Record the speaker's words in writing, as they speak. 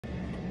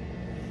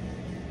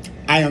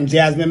I am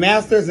Jasmine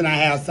Masters, and I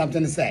have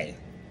something to say.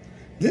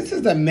 This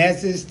is a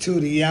message to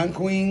the young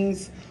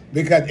queens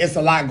because it's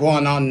a lot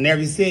going on in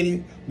every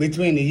city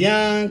between the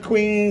young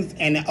queens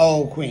and the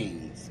old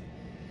queens.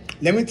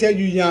 Let me tell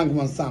you young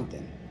ones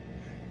something.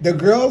 The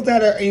girls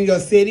that are in your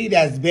city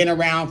that's been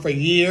around for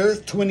years,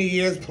 20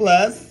 years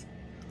plus,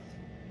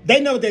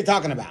 they know what they're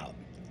talking about.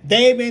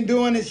 They've been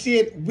doing this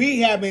shit. We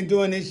have been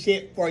doing this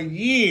shit for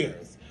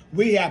years.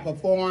 We have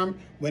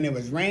performed when it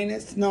was raining,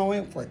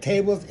 snowing, for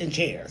tables and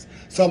chairs.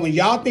 So when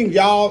y'all think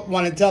y'all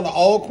want to tell the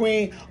old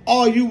queen,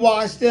 oh, you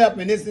washed up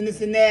and this and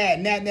this and that,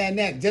 and that and that and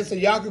that, just so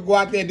y'all could go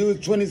out there and do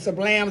 20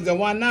 sublams and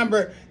one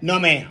number, no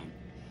ma'am.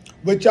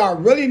 What y'all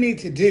really need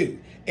to do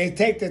is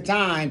take the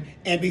time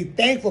and be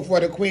thankful for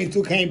the queens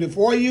who came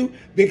before you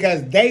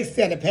because they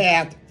set a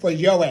path for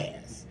your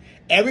ass.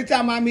 Every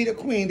time I meet a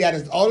queen that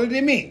is older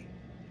than me,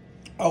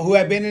 or who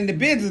have been in the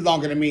business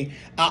longer than me,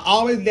 I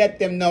always let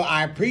them know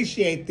I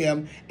appreciate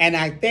them and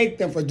I thank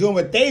them for doing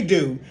what they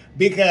do,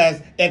 because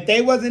if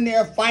they wasn't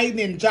there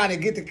fighting and trying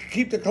to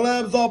keep the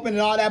clubs open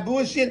and all that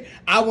bullshit,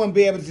 I wouldn't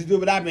be able to do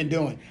what I've been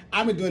doing.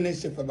 I've been doing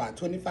this shit for about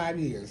 25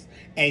 years.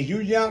 And you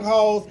young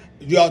hoes,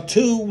 your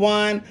 2,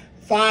 1,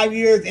 5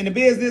 years in the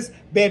business,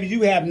 baby,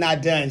 you have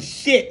not done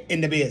shit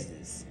in the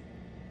business.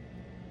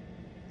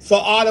 So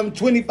all them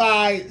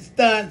 25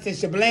 stunts and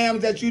shablams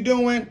that you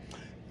doing,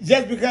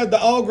 just because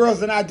the old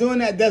girls are not doing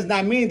that does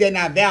not mean they're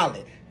not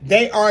valid.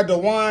 They are the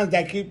ones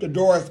that keep the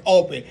doors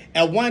open.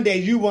 And one day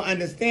you will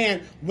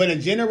understand when a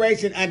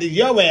generation under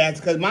your ass,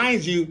 because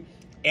mind you,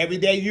 every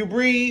day you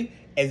breathe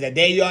is the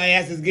day your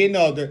ass is getting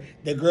older.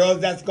 The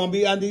girls that's going to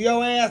be under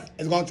your ass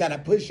is going to try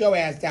to push your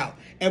ass out.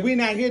 And we're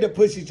not here to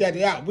push each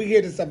other out. We're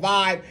here to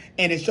survive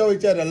and to show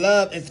each other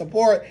love and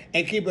support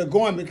and keep it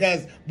going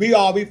because we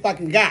all we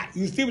fucking got.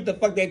 You see what the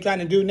fuck they're trying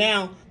to do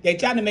now? They're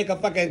trying to make a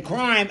fucking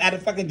crime out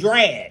of fucking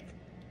drag.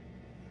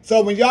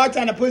 So when y'all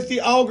trying to push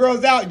these old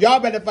girls out, y'all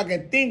better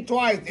fucking think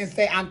twice and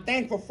say, I'm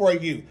thankful for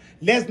you.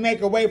 Let's make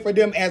a way for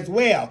them as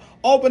well.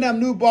 Open up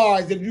new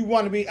bars if you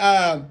want to be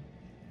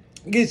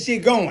get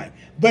shit going.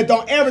 But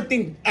don't ever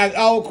think an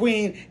old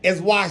queen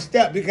is washed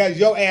up because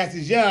your ass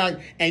is young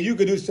and you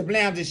can do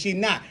sublams and she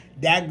not.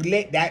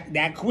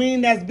 That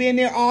queen that's been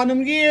there all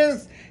them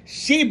years,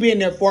 she been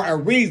there for a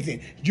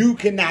reason. You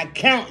cannot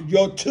count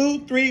your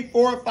 2, 3,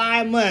 4,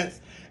 5 months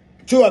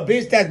to a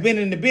bitch that's been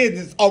in the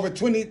business over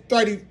 20,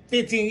 30,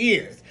 15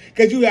 years.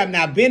 Because you have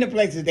not been to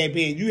places they've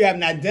been. You have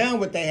not done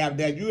what they have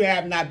done. You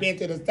have not been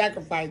to the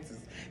sacrifices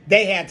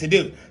they had to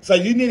do. So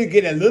you need to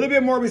get a little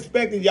bit more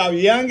respect in y'all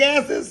young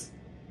asses.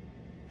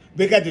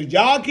 Because if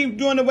y'all keep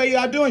doing the way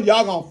y'all doing,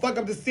 y'all going to fuck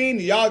up the scene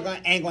and y'all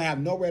ain't going to have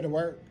nowhere to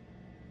work.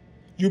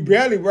 You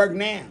barely work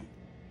now.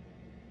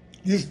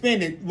 You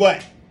spending,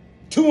 what,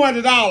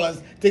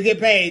 $200 to get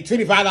paid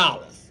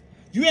 $25.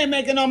 You ain't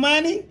making no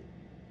money.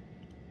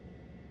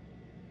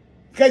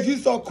 Because you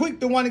so quick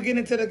to want to get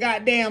into the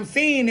goddamn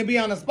scene and be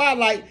on the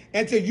spotlight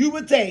until you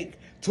would take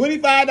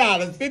 $25,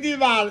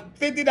 $50,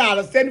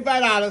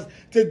 $75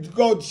 to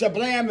go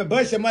shablam and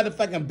bust your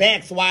motherfucking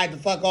backs wide the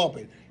fuck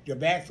open. Your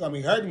back's going to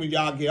be hurting when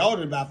y'all get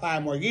older in about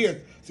 5 more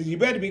years. So you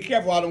better be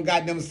careful all them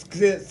goddamn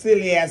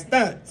silly ass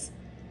stunts.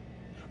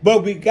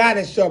 But we got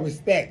to show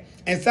respect.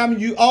 And some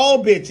of you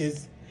old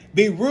bitches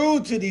be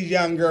rude to these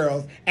young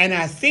girls, and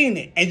I seen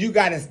it, and you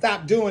got to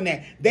stop doing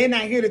that. They're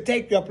not here to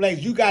take your place.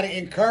 You got to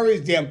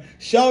encourage them,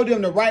 show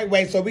them the right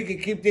way so we can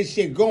keep this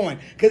shit going.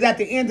 Because at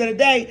the end of the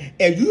day,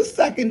 if you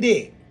sucking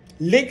dick,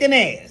 licking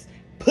ass,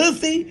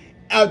 pussy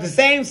of the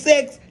same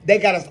sex, they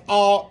got us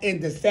all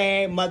in the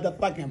same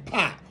motherfucking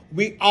pot.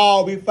 We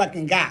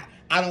fucking got.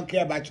 I don't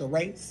care about your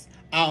race.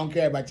 I don't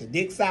care about your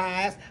dick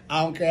size.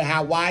 I don't care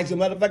how wide your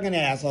motherfucking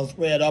asshole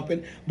spread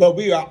open. But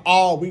we are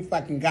all we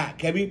fucking got.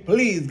 Can we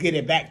please get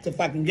it back to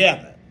fucking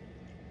together?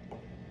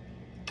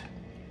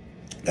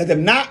 Because if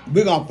not,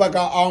 we're going to fuck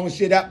our own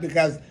shit up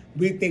because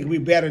we think we're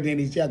better than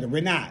each other.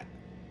 We're not.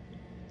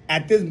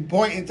 At this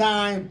point in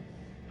time,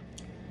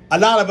 a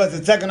lot of us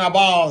are taking our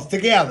balls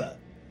together.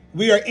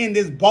 We are in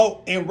this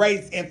boat and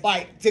race and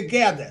fight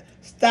together.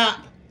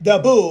 Stop the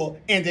bull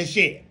and the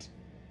shit.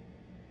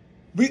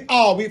 We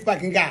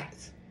fucking got.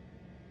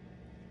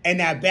 And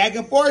that back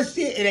and forth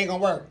shit, it ain't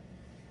gonna work.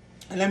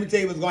 And let me tell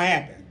you what's gonna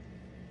happen.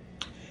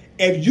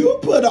 If you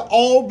put an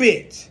old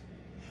bitch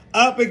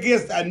up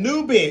against a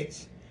new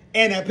bitch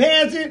in a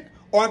pageant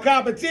or a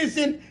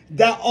competition,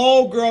 that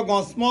old girl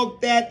gonna smoke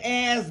that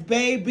ass,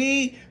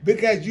 baby,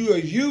 because you are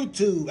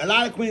YouTube. A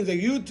lot of queens are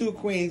YouTube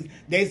queens.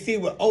 They see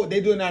what, oh, they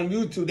doing it on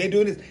YouTube. They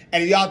doing this.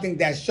 And y'all think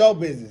that's show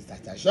business.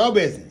 That's show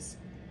business.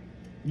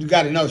 You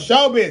gotta know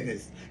show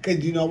business.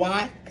 Because you know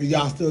why? Because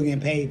y'all still getting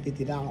paid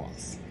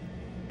 $50.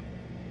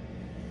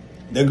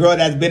 The girl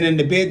that's been in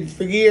the business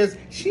for years,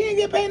 she ain't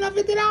getting paid no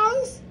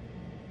 $50.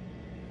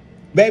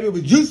 Baby,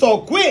 but you so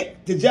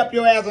quick to jump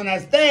your ass on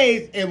that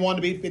stage and want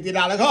to be $50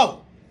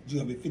 hoe.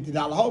 You're going to be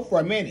 $50 hoe for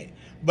a minute.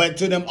 But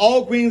to them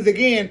old queens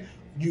again,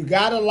 you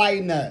got to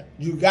lighten up.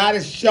 You got to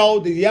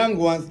show the young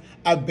ones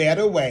a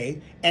better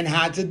way and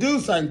how to do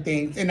certain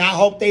things. And I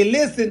hope they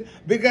listen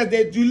because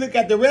if you look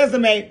at the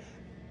resume,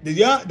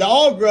 the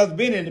old girl's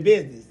been in the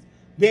business.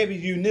 baby,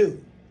 you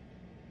knew.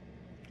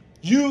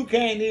 You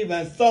can't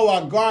even sew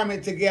a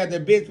garment together,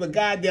 bitch, with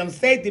goddamn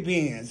safety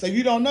pins. So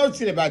you don't know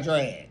shit about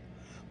drag.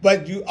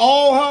 But you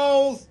old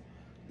hoes,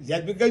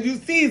 just because you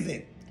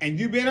seasoned and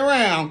you been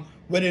around,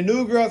 when the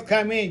new girls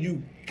come in,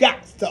 you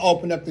got to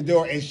open up the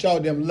door and show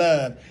them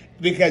love.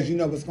 Because you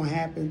know what's going to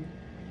happen?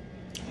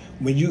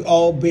 When you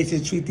old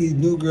bitches treat these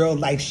new girls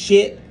like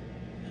shit,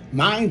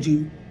 mind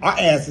you, our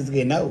asses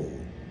getting old.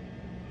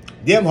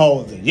 Them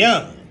hoes are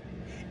young.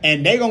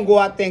 And they going to go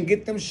out there and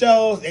get them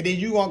shows, and then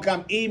you going to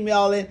come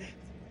emailing,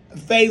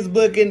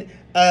 Facebooking,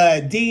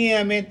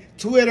 DMing,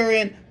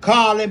 Twittering,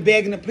 calling,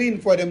 begging, and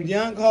pleading for them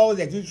young hoes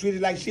that you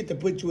treated like shit to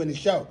put you in the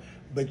show.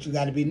 But you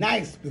got to be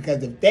nice,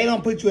 because if they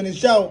don't put you in the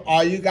show,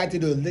 all you got to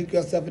do is look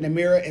yourself in the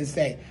mirror and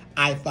say,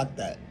 I fucked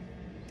up.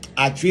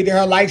 I treated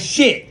her like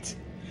shit.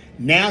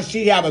 Now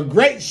she have a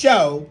great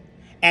show,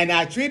 and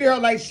I treated her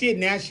like shit.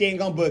 Now she ain't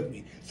going to book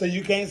me. So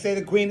you can't say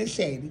the queen is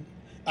shady.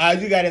 All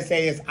you got to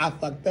say is, I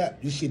fucked up.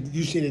 You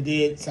should have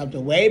did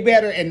something way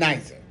better and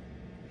nicer.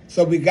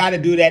 So we got to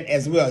do that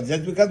as well.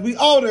 Just because we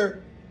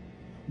older,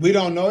 we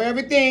don't know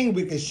everything.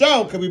 We can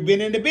show because we've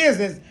been in the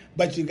business.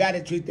 But you got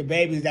to treat the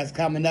babies that's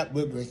coming up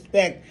with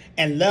respect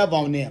and love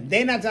on them.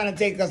 They're not trying to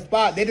take a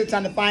spot. They're just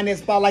trying to find their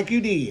spot like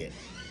you did.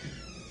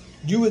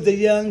 You was a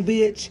young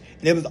bitch.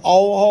 There was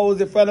old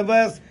hoes in front of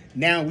us.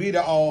 Now we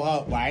the old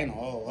hoe. Well, I ain't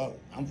no old hoe.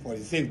 I'm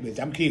 46, bitch.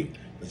 I'm cute.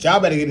 But y'all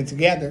better get it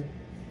together.